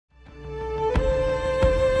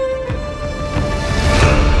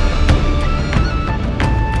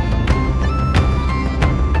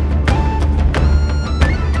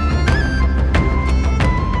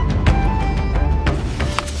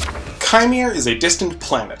Kaimere is a distant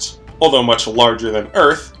planet. Although much larger than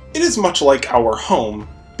Earth, it is much like our home,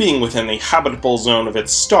 being within a habitable zone of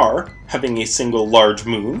its star, having a single large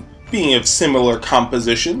moon, being of similar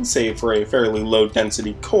composition save for a fairly low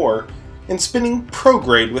density core, and spinning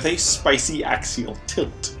prograde with a spicy axial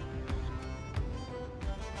tilt.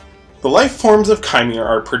 The life forms of Kaimere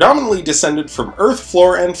are predominantly descended from Earth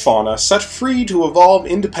flora and fauna set free to evolve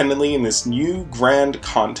independently in this new grand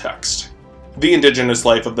context. The indigenous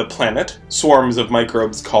life of the planet, swarms of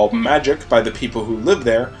microbes called magic by the people who live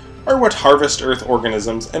there, are what harvest Earth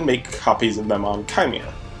organisms and make copies of them on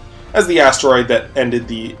Kaimere. As the asteroid that ended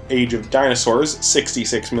the age of dinosaurs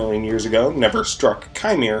 66 million years ago never struck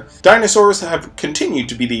Kaimere, dinosaurs have continued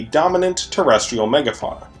to be the dominant terrestrial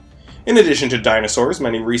megafauna. In addition to dinosaurs,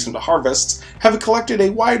 many recent harvests have collected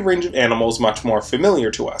a wide range of animals much more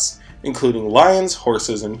familiar to us, including lions,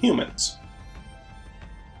 horses, and humans.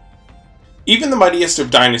 Even the mightiest of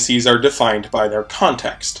dynasties are defined by their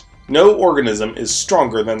context. No organism is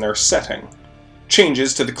stronger than their setting.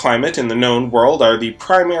 Changes to the climate in the known world are the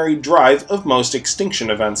primary drive of most extinction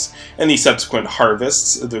events, and the subsequent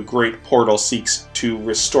harvests the Great Portal seeks to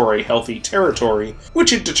restore a healthy territory,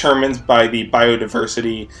 which it determines by the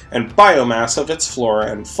biodiversity and biomass of its flora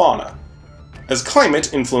and fauna. As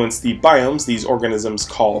climate influenced the biomes these organisms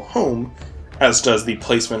call home, as does the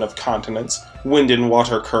placement of continents, wind and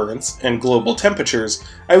water currents, and global temperatures,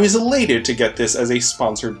 I was elated to get this as a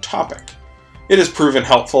sponsored topic. It has proven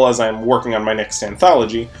helpful as I am working on my next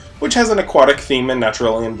anthology, which has an aquatic theme and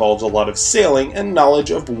naturally involves a lot of sailing and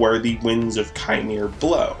knowledge of where the winds of Kaimere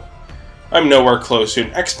blow. I'm nowhere close to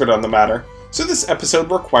an expert on the matter, so this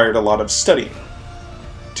episode required a lot of studying.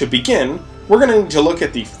 To begin, we're going to need to look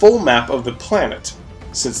at the full map of the planet,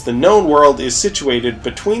 since the known world is situated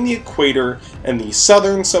between the equator and the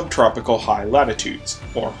southern subtropical high latitudes,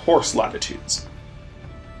 or horse latitudes.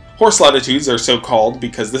 Horse latitudes are so called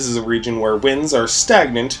because this is a region where winds are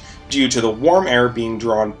stagnant due to the warm air being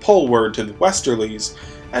drawn poleward to the westerlies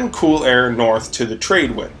and cool air north to the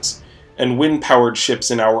trade winds, and wind-powered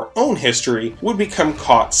ships in our own history would become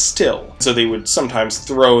caught still, so they would sometimes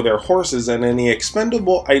throw their horses and any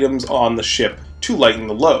expendable items on the ship to lighten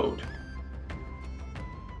the load.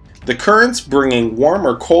 The currents bringing warm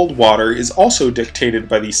or cold water is also dictated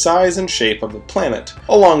by the size and shape of the planet,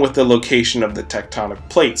 along with the location of the tectonic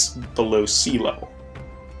plates below sea level.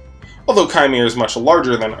 Although Kaimere is much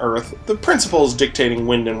larger than Earth, the principles dictating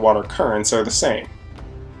wind and water currents are the same.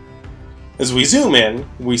 As we zoom in,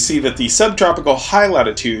 we see that the subtropical high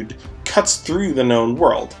latitude cuts through the known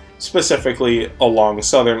world, specifically along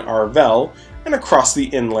southern Arvel and across the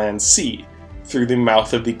inland sea, through the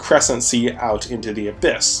mouth of the Crescent Sea out into the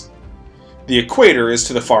abyss. The equator is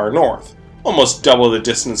to the far north, almost double the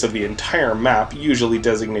distance of the entire map usually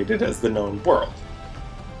designated as the known world.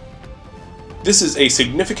 This is a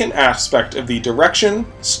significant aspect of the direction,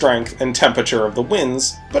 strength, and temperature of the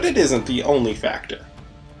winds, but it isn't the only factor.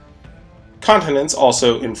 Continents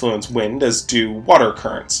also influence wind, as do water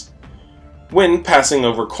currents. Wind passing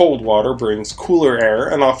over cold water brings cooler air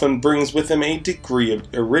and often brings with them a degree of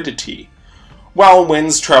aridity, while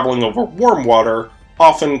winds traveling over warm water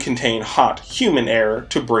often contain hot, humid air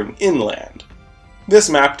to bring inland. This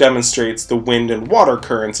map demonstrates the wind and water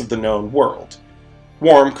currents of the known world.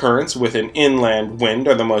 Warm currents with an inland wind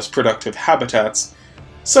are the most productive habitats,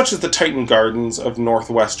 such as the Titan Gardens of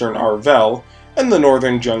northwestern Arvel and the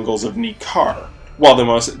northern jungles of Nikar, while the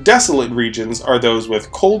most desolate regions are those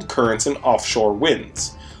with cold currents and offshore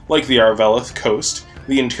winds, like the Arvelith coast,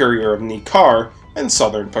 the interior of Nikar, and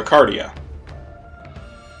southern Picardia.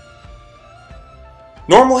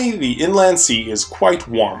 Normally, the inland sea is quite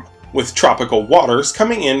warm, with tropical waters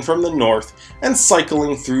coming in from the north and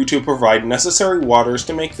cycling through to provide necessary waters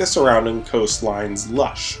to make the surrounding coastlines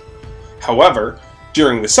lush. However,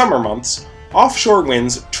 during the summer months, offshore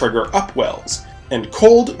winds trigger upwells, and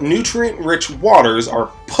cold, nutrient-rich waters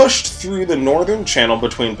are pushed through the northern channel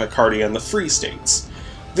between Picardia and the Free States.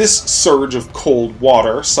 This surge of cold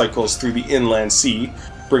water cycles through the inland sea,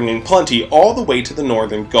 bringing plenty all the way to the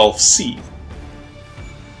northern Gulf Sea.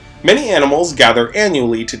 Many animals gather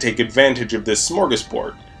annually to take advantage of this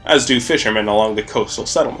smorgasbord, as do fishermen along the coastal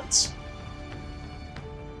settlements.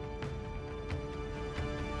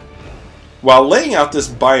 While laying out this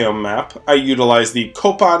biome map, I utilized the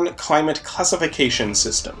Köppen climate classification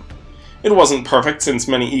system. It wasn't perfect since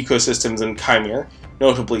many ecosystems in Kaimere,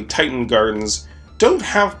 notably Titan Gardens, don't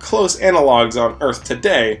have close analogs on Earth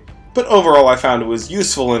today, but overall I found it was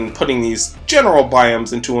useful in putting these general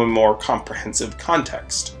biomes into a more comprehensive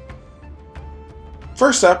context.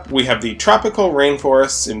 First up, we have the tropical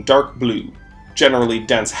rainforests in dark blue, generally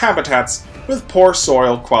dense habitats with poor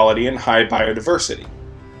soil quality and high biodiversity.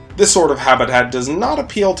 This sort of habitat does not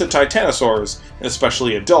appeal to titanosaurs,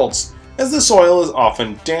 especially adults, as the soil is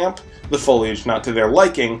often damp, the foliage not to their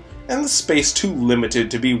liking, and the space too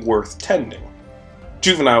limited to be worth tending.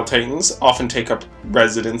 Juvenile titans often take up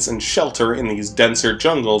residence and shelter in these denser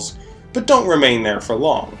jungles, but don't remain there for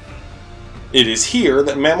long. It is here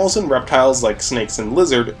that mammals and reptiles like snakes and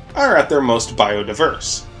lizards are at their most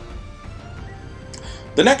biodiverse.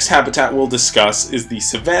 The next habitat we'll discuss is the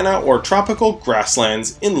savanna or tropical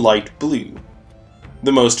grasslands in light blue.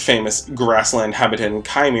 The most famous grassland habitat in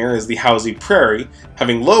Kaimere is the Hausi Prairie,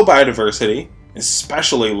 having low biodiversity,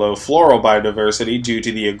 especially low floral biodiversity due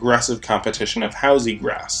to the aggressive competition of Hausi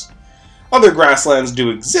grass. Other grasslands do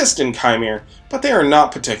exist in Kaimere, but they are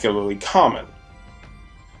not particularly common.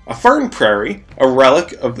 A fern prairie, a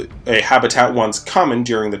relic of a habitat once common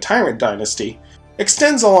during the Tyrant Dynasty,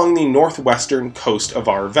 extends along the northwestern coast of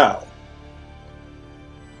Arvel.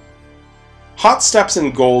 Hot steppes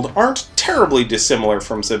and gold aren't terribly dissimilar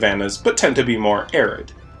from savannas, but tend to be more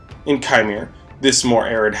arid. In Kaimere, this more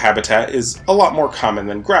arid habitat is a lot more common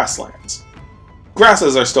than grasslands.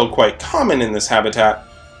 Grasses are still quite common in this habitat,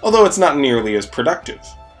 although it's not nearly as productive.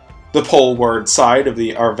 The poleward side of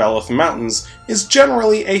the Arvelith Mountains is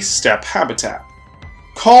generally a steppe habitat.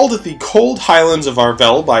 Called the Cold Highlands of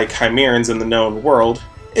Arvel by Chimerans in the known world,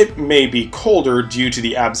 it may be colder due to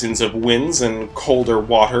the absence of winds and colder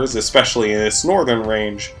waters, especially in its northern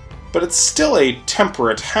range, but it's still a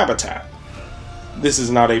temperate habitat. This is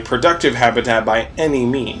not a productive habitat by any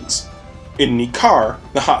means. In Nikar,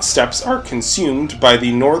 the hot steppes are consumed by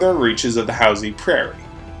the northern reaches of the Hausi Prairie.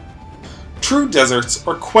 True deserts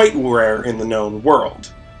are quite rare in the known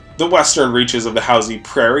world. The western reaches of the Hausi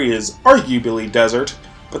Prairie is arguably desert,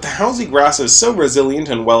 but the Hausi grass is so resilient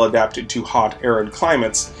and well adapted to hot, arid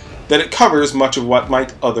climates that it covers much of what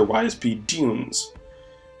might otherwise be dunes.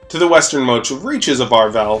 To the westernmost reaches of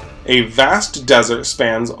Arvel, a vast desert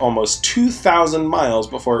spans almost 2,000 miles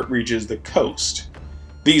before it reaches the coast.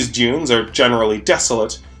 These dunes are generally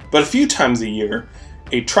desolate, but a few times a year,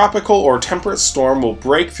 a tropical or temperate storm will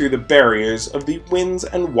break through the barriers of the winds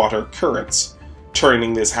and water currents,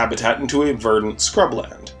 turning this habitat into a verdant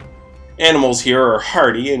scrubland. Animals here are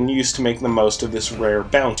hardy and used to make the most of this rare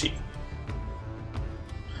bounty.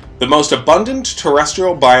 The most abundant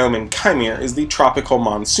terrestrial biome in Kaimere is the tropical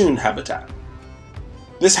monsoon habitat.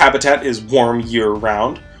 This habitat is warm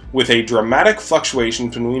year-round, with a dramatic fluctuation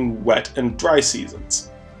between wet and dry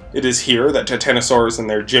seasons. It is here that titanosaurs and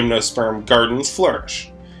their gymnosperm gardens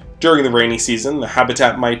flourish. During the rainy season, the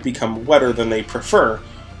habitat might become wetter than they prefer,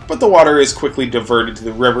 but the water is quickly diverted to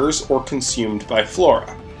the rivers or consumed by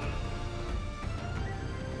flora.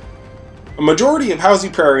 A majority of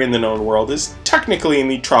Hausi Prairie in the known world is technically in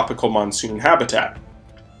the tropical monsoon habitat.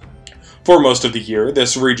 For most of the year,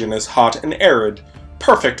 this region is hot and arid,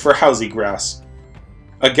 perfect for Hausi grass.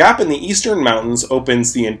 A gap in the eastern mountains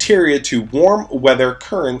opens the interior to warm weather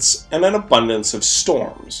currents and an abundance of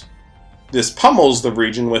storms. This pummels the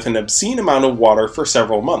region with an obscene amount of water for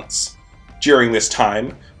several months. During this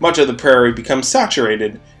time, much of the prairie becomes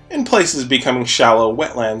saturated, in places becoming shallow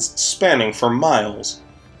wetlands spanning for miles.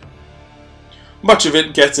 Much of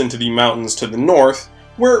it gets into the mountains to the north,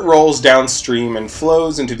 where it rolls downstream and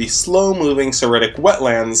flows into the slow-moving Soritic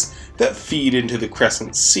wetlands that feed into the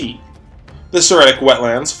Crescent Sea. The Soritic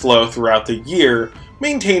wetlands flow throughout the year,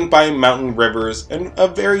 maintained by mountain rivers and a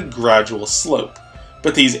very gradual slope,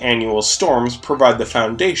 but these annual storms provide the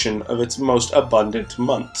foundation of its most abundant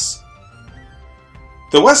months.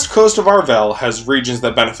 The west coast of Arvel has regions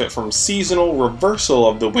that benefit from seasonal reversal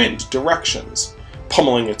of the wind directions,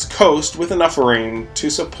 pummeling its coast with enough rain to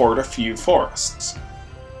support a few forests.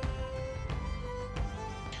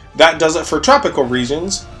 That does it for tropical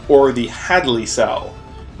regions, or the Hadley cell.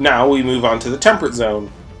 Now we move on to the temperate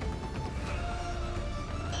zone.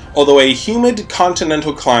 Although a humid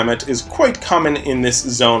continental climate is quite common in this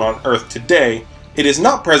zone on Earth today, it is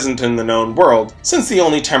not present in the known world, since the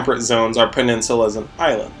only temperate zones are peninsulas and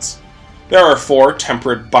islands. There are 4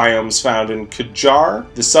 temperate biomes found in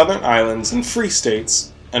Qajar, the Southern Islands and Free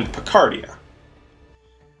States, and Picardia.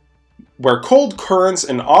 Where cold currents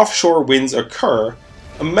and offshore winds occur,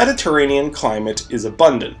 a Mediterranean climate is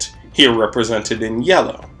abundant, here represented in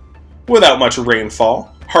yellow. Without much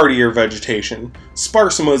rainfall, hardier vegetation,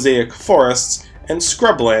 sparse mosaic forests, and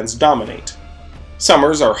scrublands dominate.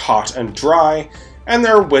 Summers are hot and dry, and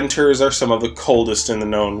their winters are some of the coldest in the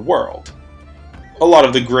known world. A lot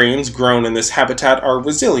of the grains grown in this habitat are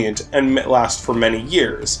resilient and last for many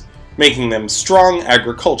years, making them strong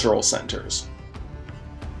agricultural centers.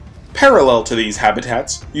 Parallel to these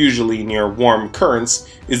habitats, usually near warm currents,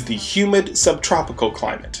 is the humid subtropical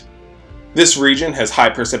climate. This region has high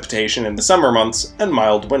precipitation in the summer months and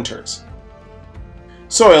mild winters.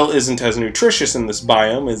 Soil isn't as nutritious in this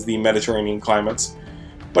biome as the Mediterranean climates,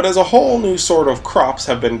 but as a whole new sort of crops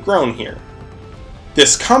have been grown here.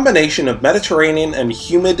 This combination of Mediterranean and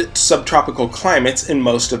humid subtropical climates in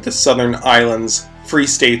most of the southern islands, Free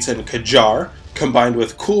States and Qajar, combined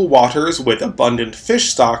with cool waters with abundant fish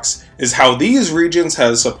stocks, is how these regions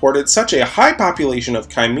has supported such a high population of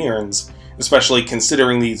chimerans, especially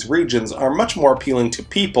considering these regions are much more appealing to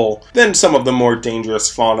people than some of the more dangerous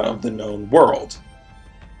fauna of the known world.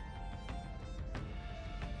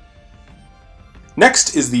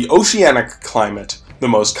 Next is the oceanic climate, the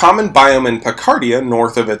most common biome in Picardia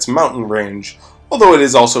north of its mountain range, although it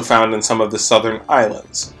is also found in some of the southern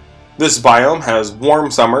islands. This biome has warm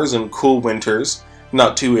summers and cool winters,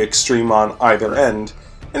 not too extreme on either end,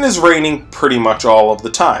 and is raining pretty much all of the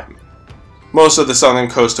time. Most of the southern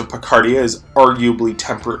coast of Picardia is arguably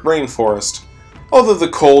temperate rainforest, although the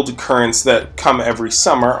cold currents that come every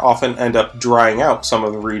summer often end up drying out some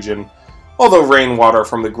of the region, although rainwater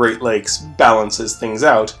from the Great Lakes balances things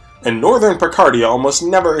out, and northern Picardia almost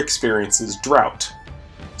never experiences drought.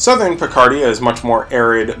 Southern Picardia is much more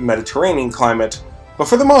arid Mediterranean climate, but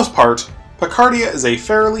for the most part, Picardia is a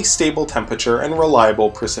fairly stable temperature and reliable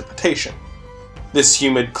precipitation. This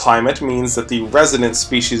humid climate means that the resident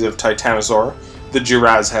species of titanosaur, the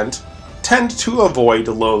Girazhent, tend to avoid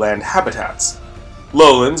lowland habitats.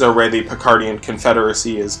 Lowlands are where the Picardian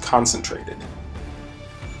Confederacy is concentrated.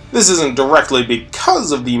 This isn't directly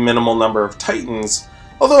because of the minimal number of titans,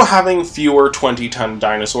 although having fewer 20-ton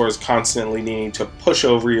dinosaurs constantly needing to push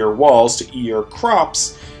over your walls to eat your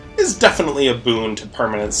crops is definitely a boon to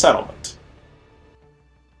permanent settlement.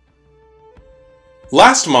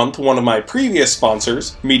 Last month, one of my previous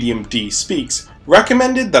sponsors, Medium D Speaks,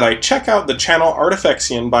 recommended that I check out the channel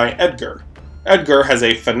Artifexion by Edgar. Edgar has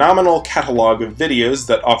a phenomenal catalog of videos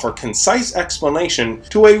that offer concise explanation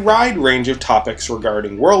to a wide range of topics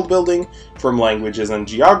regarding world building, from languages and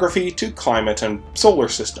geography to climate and solar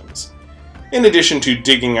systems. In addition to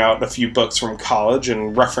digging out a few books from college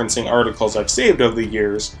and referencing articles I've saved over the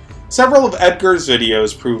years, several of Edgar's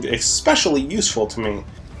videos proved especially useful to me,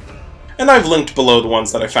 and I've linked below the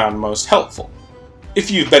ones that I found most helpful.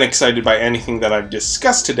 If you've been excited by anything that I've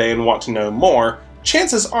discussed today and want to know more,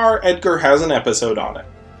 chances are Edgar has an episode on it.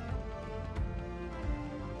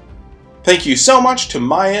 Thank you so much to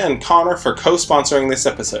Maya and Connor for co-sponsoring this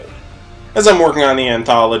episode. As I'm working on the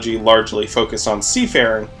anthology largely focused on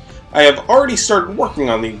seafaring, I have already started working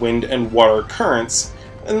on the wind and water currents,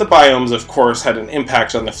 and the biomes of course had an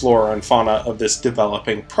impact on the flora and fauna of this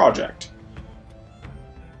developing project.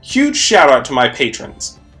 Huge shout out to my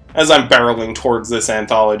patrons. As I'm barreling towards this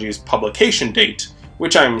anthology's publication date,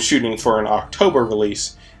 which I'm shooting for an October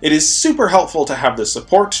release, it is super helpful to have the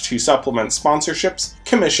support to supplement sponsorships,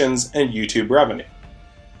 commissions, and YouTube revenue.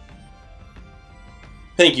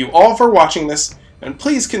 Thank you all for watching this, and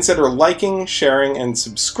please consider liking, sharing, and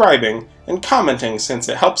subscribing, and commenting since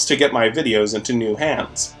it helps to get my videos into new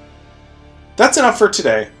hands. That's enough for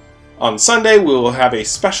today. On Sunday we will have a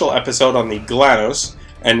special episode on the Glanos,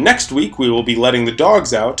 and next week we will be letting the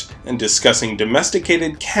dogs out and discussing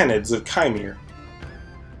domesticated canids of Kaimere.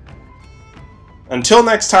 Until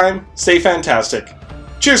next time, stay fantastic.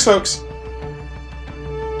 Cheers, folks!